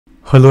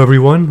Hello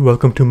everyone,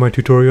 welcome to my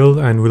tutorial,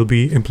 and we'll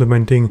be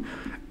implementing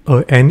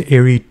a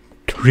N-ary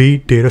tree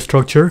data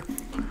structure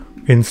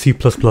in C++.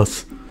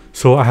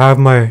 So I have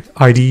my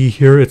IDE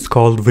here, it's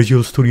called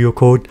Visual Studio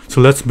Code.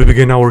 So let's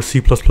begin our C++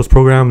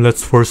 program.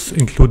 Let's first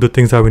include the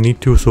things that we need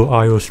to, so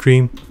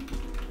IOStream,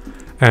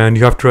 and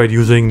you have to write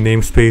using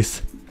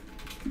namespace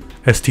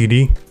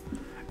std,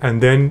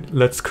 and then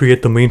let's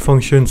create the main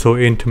function, so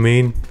int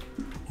main,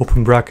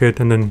 open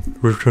bracket, and then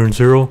return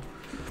 0.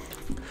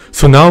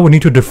 So now we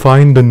need to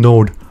define the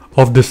node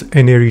of this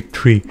N-ary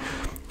tree.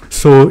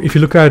 So if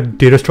you look at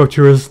data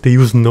structures, they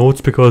use nodes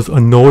because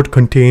a node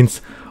contains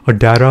a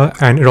data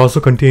and it also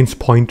contains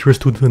pointers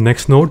to the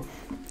next node.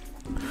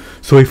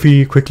 So if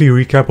we quickly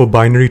recap, a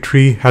binary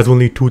tree has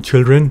only two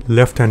children,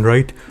 left and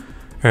right,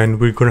 and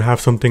we're going to have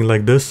something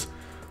like this.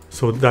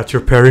 So that's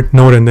your parent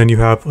node, and then you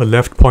have a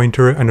left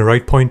pointer and a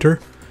right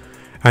pointer.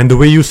 And the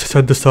way you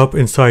set this up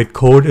inside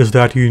code is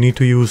that you need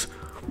to use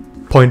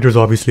pointers,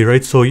 obviously,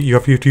 right? So you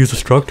have to use a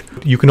struct.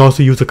 You can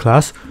also use a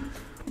class,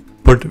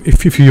 but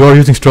if you are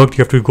using struct,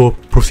 you have to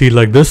proceed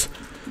like this.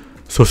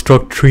 So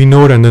struct tree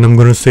node, and then I'm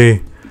going to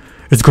say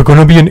it's going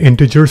to be an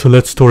integer, so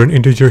let's store an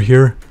integer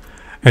here,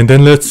 and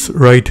then let's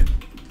write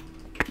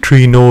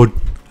tree node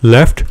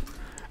left,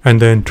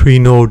 and then tree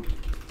node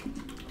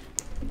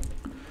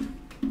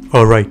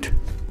right.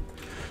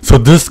 So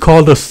this is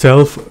called a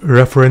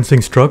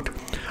self-referencing struct.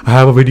 I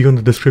have a video in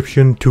the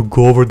description to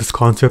go over this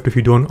concept if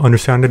you don't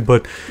understand it,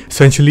 but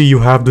essentially you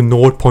have the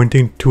node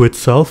pointing to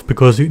itself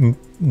because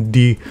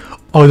the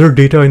other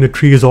data in the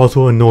tree is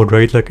also a node,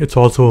 right? Like it's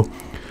also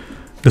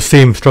the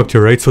same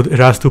structure, right? So it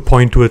has to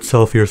point to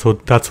itself here. So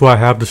that's why I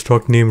have the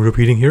struct name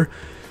repeating here.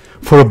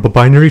 For a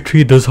binary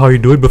tree, this is how you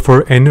do it, but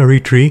for N-ary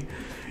tree,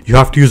 you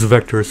have to use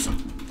vectors.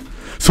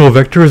 So a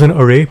vector is an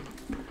array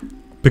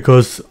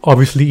because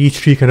obviously each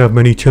tree can have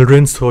many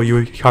children, so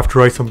you have to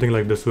write something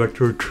like this: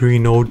 vector tree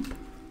node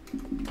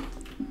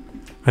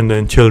and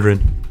then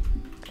children.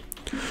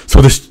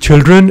 So this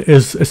children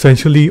is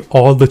essentially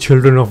all the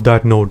children of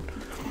that node,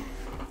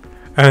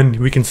 and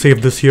we can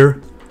save this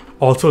here.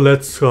 Also,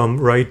 let's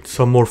write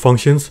some more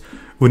functions.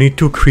 We need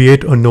to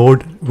create a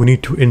node, we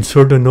need to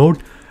insert a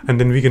node, and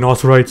then we can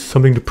also write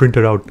something to print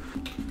it out.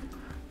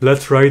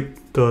 Let's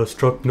write the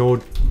struct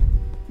node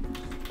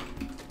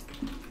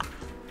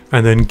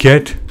and then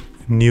get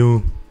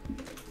new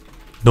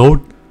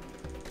node.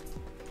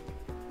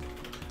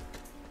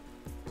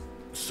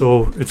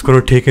 So it's going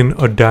to take in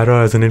a data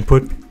as an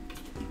input.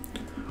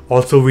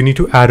 Also, we need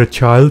to add a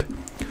child.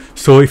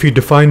 So if you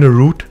define a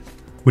root,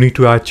 we need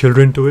to add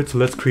children to it. So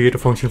let's create a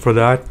function for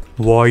that,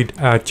 void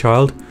add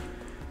child.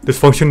 This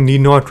function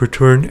need not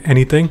return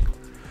anything.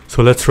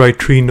 So let's write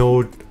tree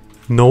node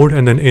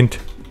and then int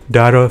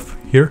data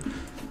here.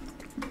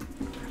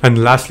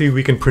 And lastly,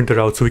 we can print it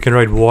out. So we can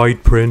write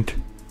void print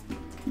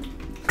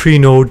tree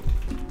node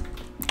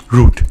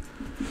root.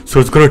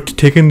 So it's going to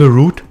take in the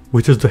root,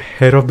 which is the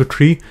head of the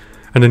tree,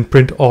 and then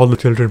print all the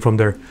children from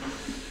there.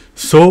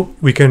 So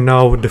we can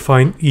now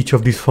define each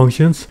of these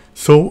functions.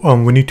 So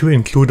we need to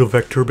include a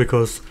vector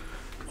because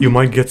you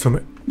might get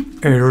some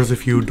errors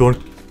if you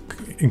don't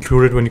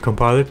include it when you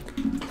compile it,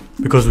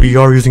 because we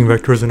are using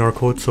vectors in our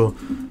code. So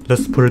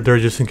let's put it there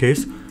just in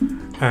case.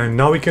 And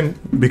now we can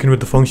begin with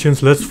the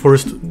functions. Let's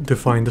first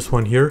define this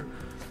one here.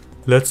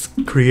 Let's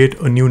create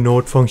a new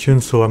node function.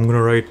 So I'm going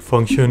to write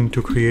function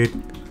to create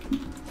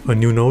a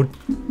new node.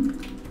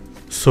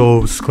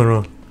 So it's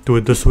going to do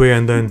it this way,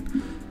 and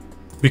then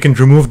we can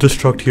remove the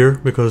struct here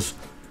because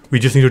we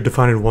just need to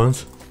define it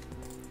once.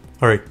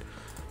 Alright,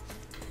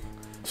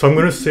 so I'm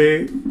going to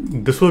say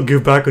this will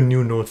give back a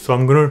new node. So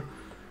I'm going to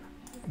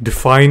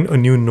define a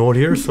new node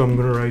here. So I'm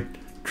going to write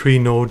tree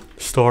node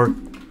star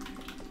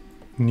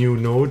new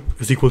node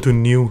is equal to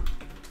new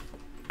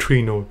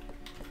tree node,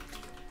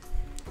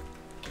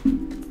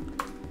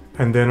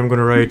 and then I'm going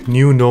to write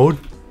new node.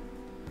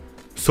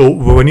 So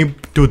when you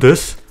do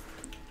this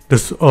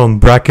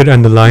bracket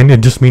and the line,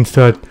 it just means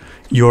that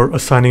you're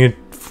assigning it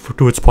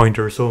to its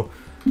pointer. So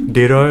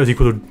data is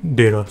equal to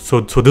data.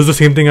 So this is the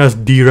same thing as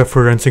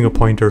dereferencing a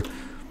pointer.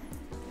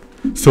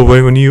 So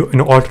when you,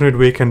 an alternate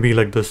way can be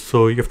like this.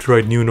 So you have to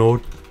write new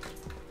node.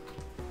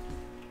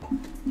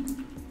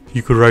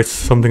 You could write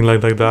something like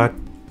that,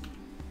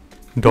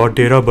 dot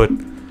data, but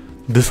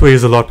this way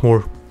is a lot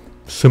more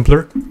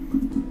simpler.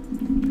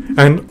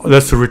 And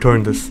let's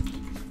return this.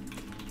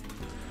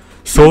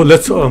 So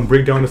let's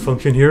break down the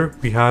function here.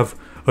 We have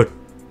a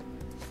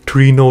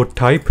tree node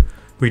type.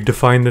 We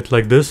define it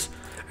like this,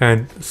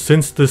 and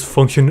since this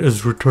function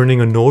is returning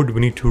a node,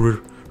 we need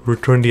to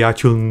return the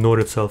actual node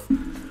itself.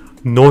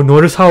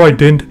 Notice how I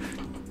didn't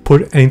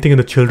put anything in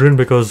the children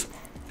because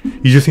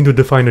you just need to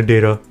define a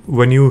data.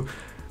 When you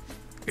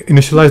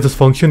initialize this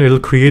function, it'll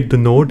create the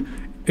node,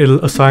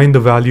 it'll assign the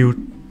value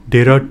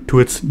data to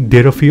its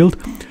data field,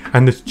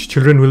 and the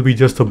children will be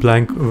just a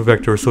blank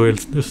vector, so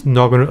it's just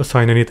not going to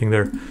assign anything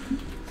there.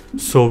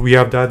 So we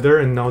have that there,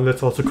 and now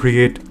let's also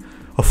create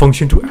a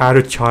function to add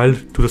a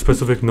child to the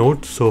specific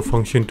node. So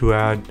function to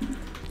add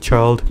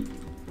child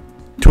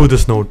to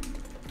this node.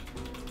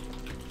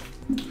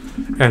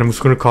 And I'm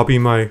just going to copy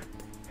my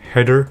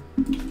header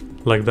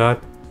like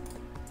that.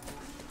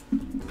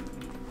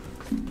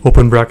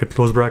 Open bracket,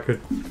 close bracket.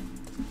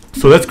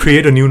 So let's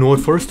create a new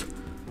node first.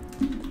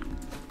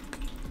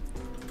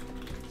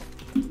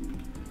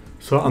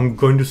 So I'm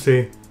going to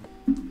say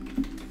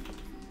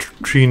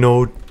tree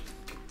node,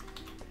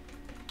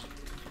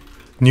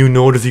 new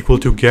node is equal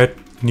to get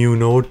new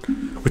node,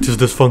 which is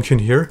this function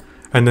here,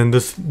 and then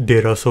this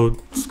data. So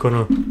it's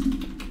gonna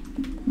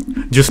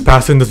just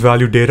pass in this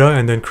value data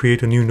and then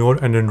create a new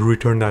node and then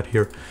return that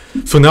here.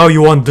 So now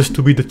you want this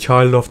to be the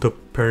child of the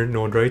parent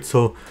node, right?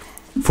 So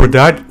for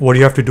that, what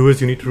you have to do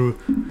is you need to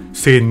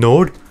say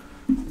node.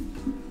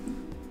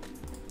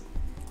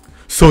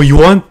 So you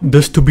want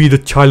this to be the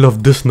child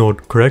of this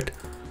node, correct?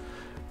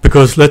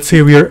 Because let's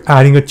say we are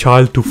adding a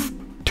child to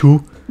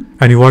 2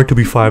 and you want it to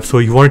be 5. So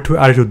you want to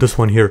add it to this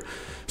one here.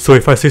 So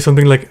if I say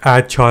something like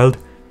add child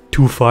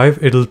to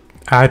 5, it'll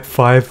add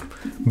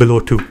 5 below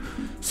 2.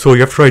 So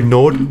you have to write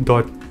node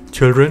dot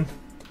children.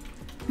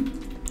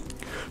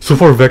 So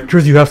for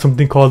vectors, you have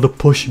something called the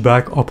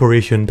pushback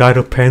operation that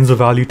appends a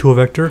value to a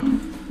vector.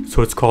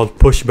 So it's called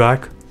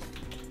pushback,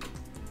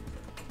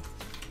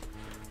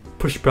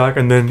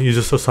 and then you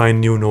just assign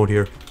new node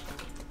here.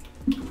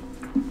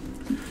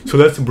 So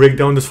let's break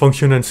down this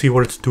function and see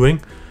what it's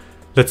doing.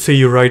 Let's say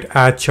you write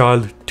add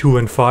child 2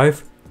 and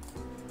 5.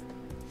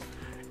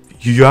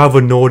 You have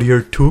a node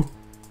here 2.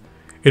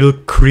 It'll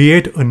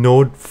create a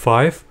node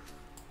 5,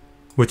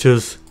 which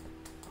is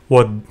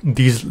what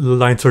these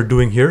lines are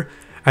doing here.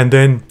 And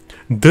then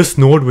this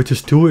node, which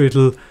is 2,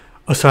 it'll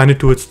assign it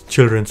to its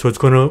children. So it's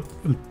going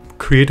to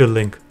create a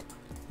link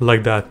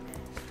like that.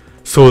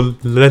 So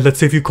let's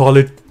say if you call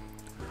it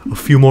a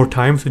few more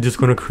times, it's just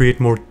going to create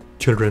more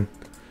children.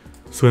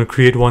 So we're going to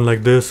create one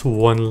like this,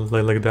 one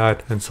like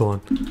that, and so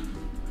on.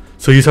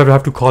 So you just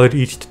have to call it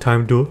each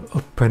time to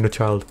append a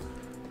child.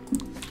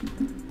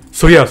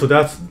 So yeah, so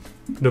that's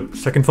the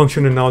second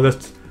function, and now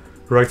let's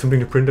write something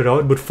to print it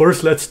out. But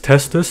first, let's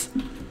test this.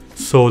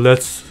 So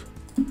let's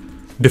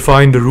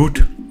define the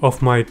root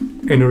of my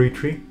N-ary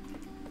tree.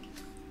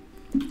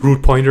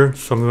 Root pointer.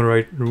 So I'm going to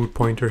write root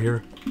pointer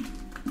here.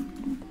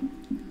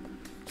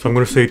 So I'm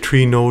going to say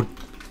tree node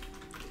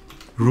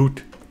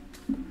root,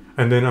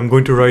 and then I'm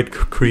going to write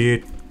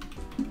create.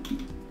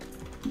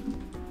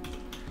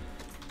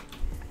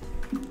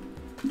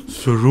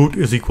 So root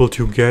is equal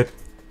to get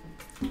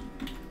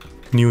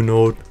new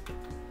node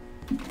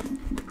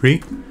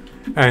 3,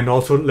 and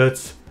also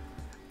let's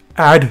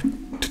add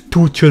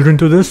 2 children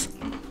to this.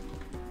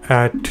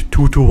 Add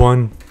 2 to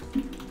 1.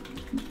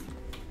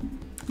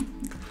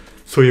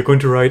 So you're going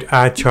to write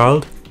add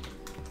child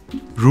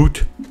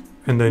root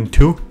and then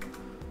 2.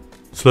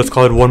 So let's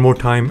call it one more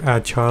time,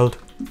 add child.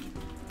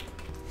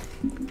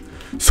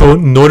 So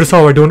notice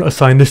how I don't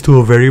assign this to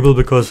a variable,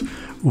 because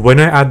when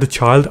I add the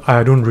child,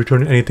 I don't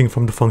return anything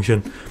from the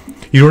function.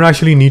 You don't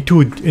actually need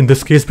to in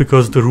this case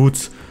because the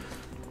roots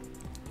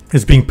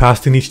is being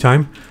passed in each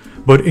time.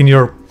 But in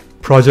your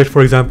project,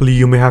 for example,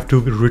 you may have to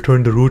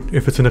return the root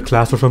if it's in a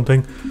class or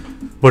something.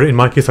 But in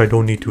my case, I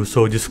don't need to.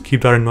 So just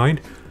keep that in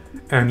mind.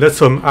 And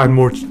let's add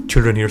more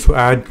children here. So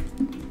add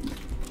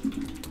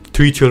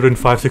 3 children,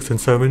 5, 6, and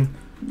 7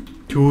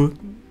 to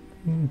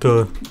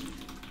the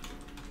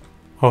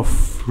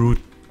of root.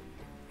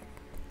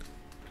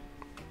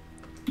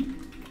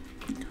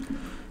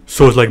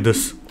 So it's like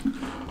this.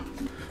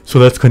 So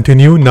let's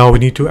continue. Now we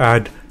need to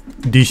add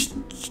these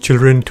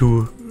children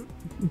to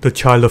the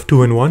child of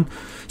 2 and 1.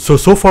 So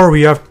far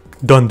we have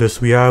done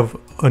this. We have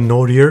a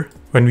node here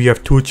when we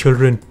have 2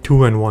 children,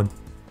 2 and 1.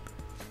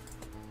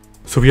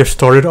 So we have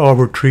started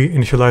our tree,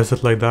 initialized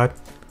it like that.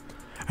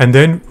 And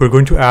then we're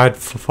going to add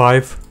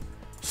 5,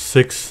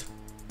 6,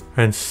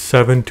 and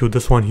 7 to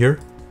this one here.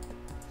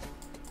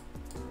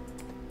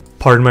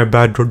 Pardon my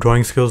bad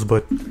drawing skills,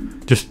 but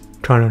just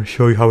trying to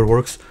show you how it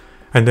works.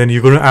 And then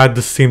you're going to add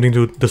the same thing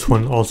to this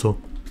one also.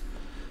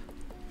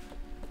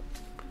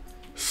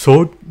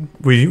 So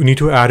we need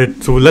to add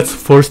it. So let's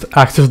first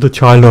access the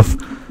child of,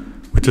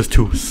 which is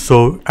 2.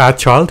 So add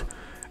child,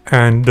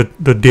 and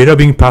the data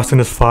being passed in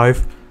is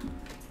 5.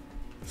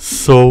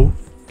 So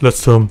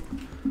let's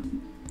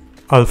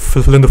I'll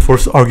fill in the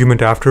first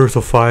argument after.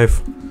 So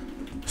 5,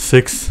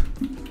 6.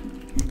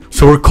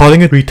 So we're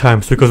calling it 3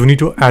 times because we need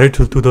to add it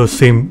to the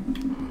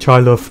same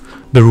child of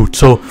the root.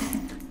 So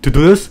to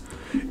do this,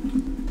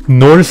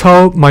 notice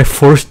how my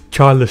first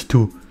child is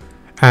 2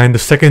 and the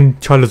second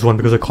child is 1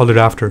 because I called it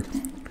after.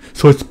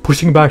 So it's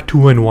pushing back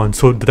 2 and 1.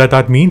 So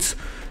that means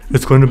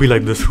it's going to be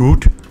like this,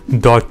 root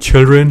dot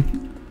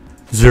children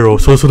 0.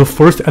 So the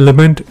first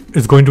element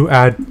is going to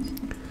add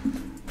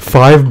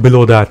 5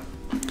 below that.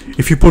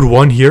 If you put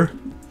 1 here,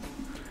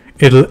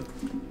 it'll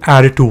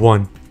add it to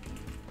 1.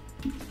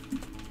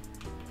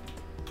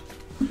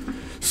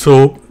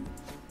 So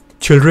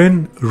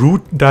children,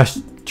 root dash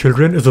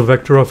children is a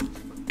vector of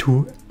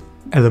 2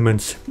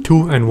 elements,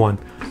 2 and 1.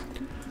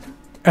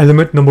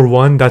 Element number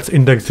 1, that's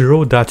index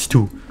 0, that's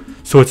 2.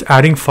 So it's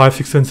adding 5,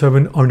 6, and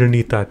 7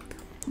 underneath that.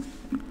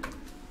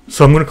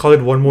 So I'm going to call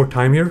it one more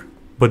time here,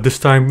 but this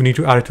time we need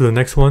to add it to the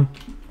next one.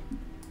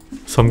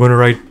 So I'm going to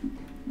write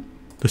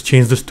Let's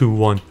change this to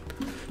 1.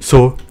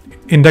 So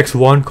index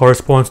 1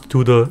 corresponds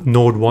to the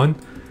node 1,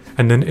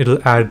 and then it'll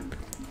add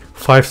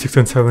 5, 6,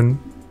 and 7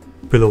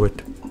 below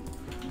it.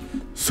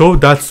 So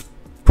that's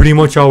pretty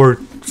much our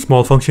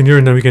small function here,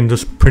 and then we can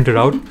just print it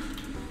out.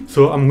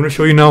 So I'm going to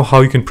show you now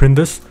how you can print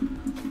this.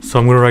 So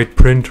I'm going to write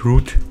print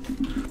root,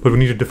 but we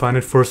need to define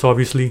it first,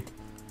 obviously.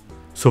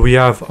 So we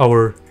have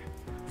our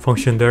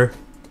function there,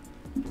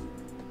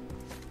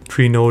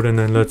 tree node, and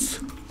then let's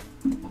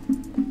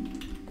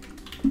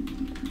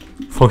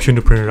function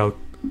to print it out.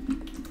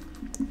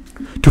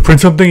 To print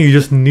something, you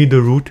just need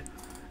the root,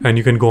 and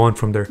you can go on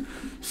from there.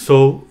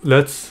 So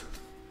let's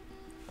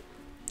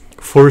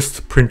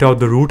first print out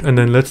the root, and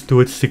then let's do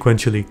it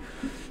sequentially.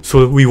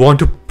 So we want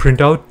to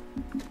print out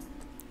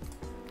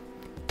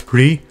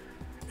 3,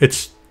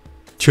 its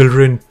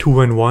children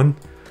 2 and 1,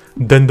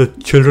 then the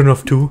children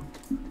of 2,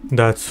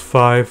 that's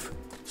 5,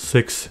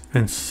 6,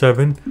 and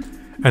 7,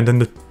 and then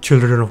the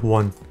children of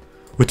 1,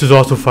 which is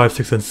also 5,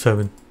 6, and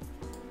 7.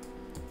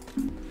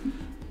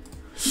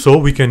 So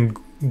we can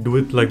do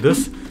it like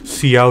this: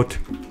 cout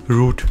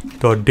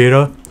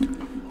root.data.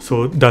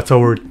 So that's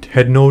our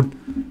head node,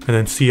 and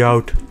then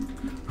cout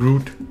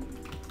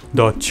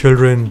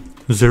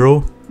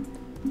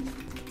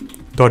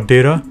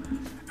root.children0.data,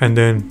 and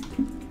then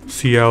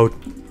cout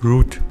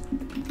root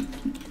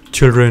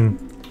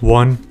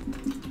children1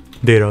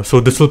 data. So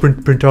this will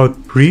print out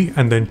 3,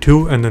 and then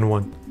 2, and then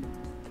 1.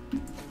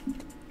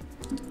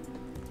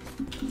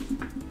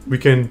 We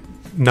can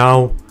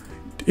now,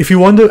 if you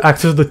want to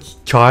access the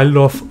child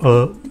of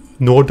a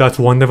node that's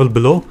 1 level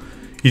below,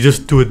 you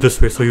just do it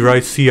this way. So you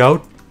write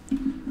cout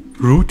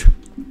root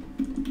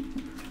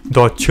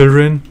dot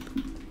children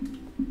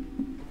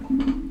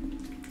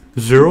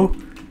 0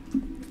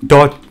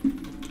 dot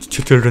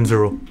children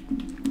 0.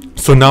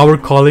 So now we're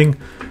calling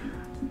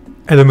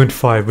element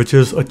 5, which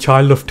is a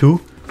child of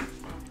 2,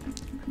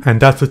 and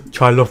that's a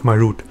child of my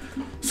root.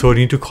 So I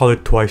need to call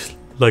it twice,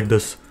 like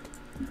this.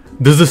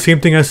 This is the same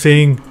thing as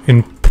saying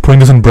in putting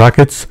this in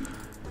brackets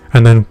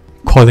and then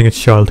calling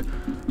its child,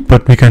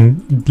 but we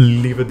can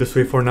leave it this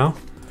way for now.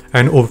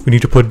 And we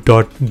need to put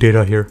dot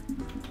data here.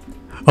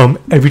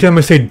 Every time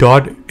I say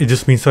dot, it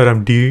just means that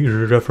I'm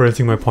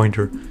dereferencing my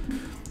pointer.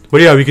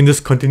 But yeah, we can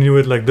just continue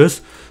it like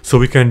this. So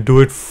we can do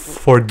it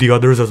for the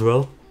others as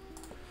well.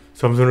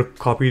 So I'm going to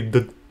copy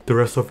the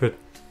rest of it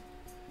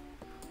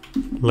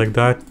like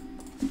that.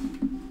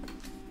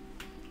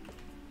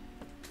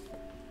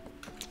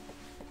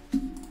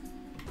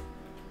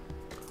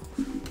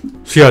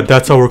 So yeah,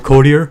 that's our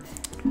code here.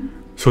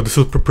 So this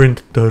will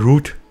print the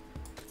root,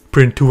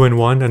 print 2 and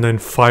 1, and then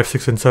 5,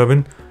 6, and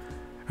 7,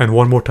 and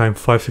one more time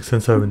 5, 6,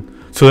 and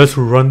 7. So let's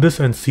run this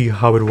and see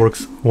how it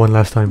works one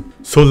last time.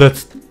 So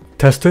let's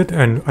test it,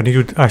 and I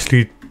need to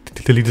actually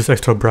delete this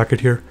extra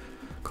bracket here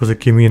because it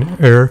gave me an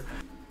error.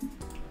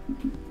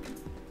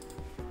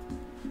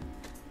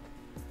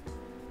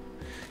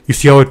 You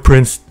see how it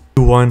prints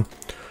 2, 1,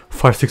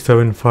 5, 6,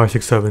 7, 5,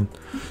 6, 7.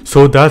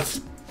 So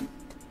that's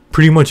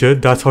pretty much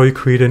it. That's how you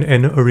create an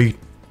N-ary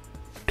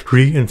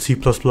tree in C++.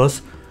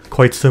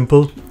 Quite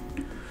simple.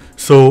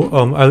 So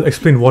I'll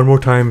explain one more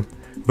time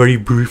very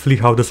briefly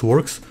how this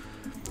works.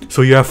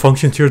 So you have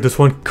functions here. This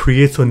one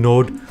creates a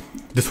node.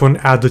 This one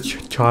adds a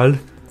child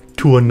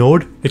to a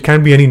node. It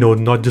can be any node,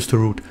 not just a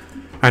root.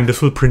 And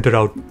this will print it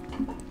out.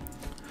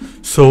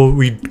 So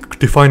we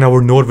define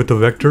our node with a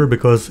vector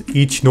because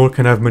each node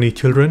can have many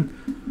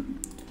children,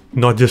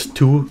 not just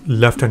 2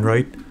 left and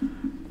right.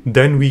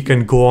 Then we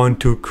can go on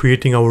to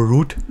creating our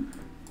root.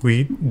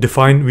 We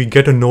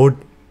get a node,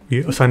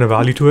 we assign a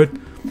value to it.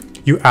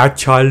 You add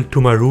child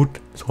to my root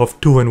of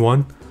 2 and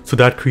 1. So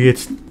that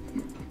creates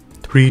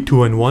 3,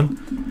 2, and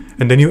 1.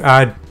 And then you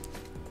add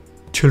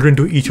children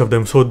to each of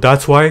them. So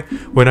that's why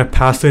when I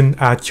pass in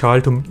add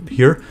child to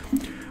here,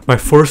 my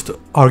first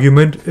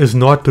argument is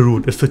not the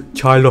root, it's the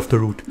child of the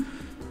root.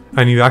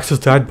 And you access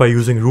that by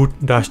using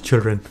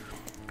root-children.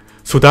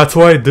 So that's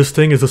why this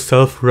thing is a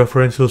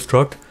self-referential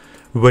struct.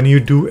 When you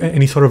do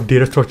any sort of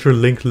data structure,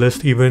 linked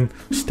list, even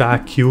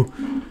stack, queue,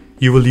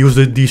 you will use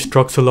these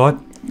structs a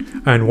lot.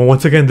 And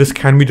once again, this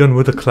can be done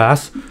with a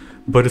class,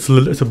 but it's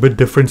a bit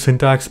different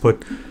syntax.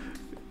 But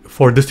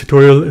for this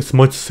tutorial, it's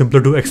much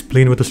simpler to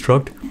explain with a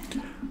struct.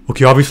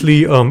 Okay,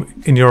 obviously,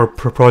 in your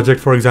project,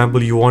 for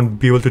example, you won't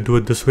be able to do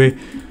it this way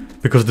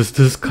because this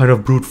is kind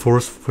of brute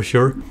force for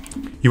sure.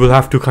 You will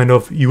have to kind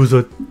of use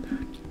a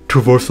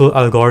traversal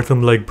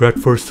algorithm like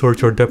breadth first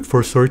search or depth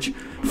first search,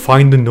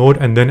 find the node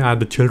and then add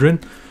the children.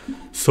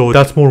 So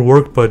that's more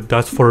work, but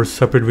that's for a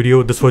separate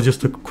video. This was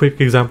just a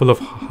quick example of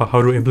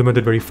how to implement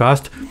it very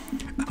fast.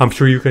 I'm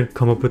sure you can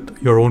come up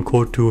with your own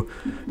code to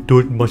do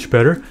it much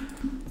better.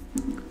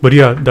 But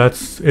yeah,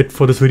 that's it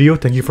for this video.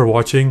 Thank you for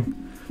watching.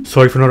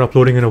 Sorry for not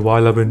uploading in a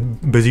while. I've been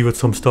busy with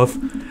some stuff,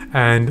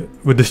 and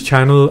with this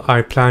channel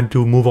I plan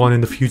to move on in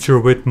the future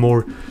with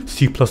more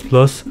C++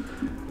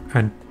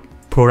 and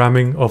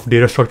programming of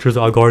data structures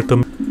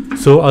algorithm.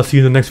 So I'll see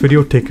you in the next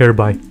video. Take care.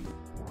 Bye.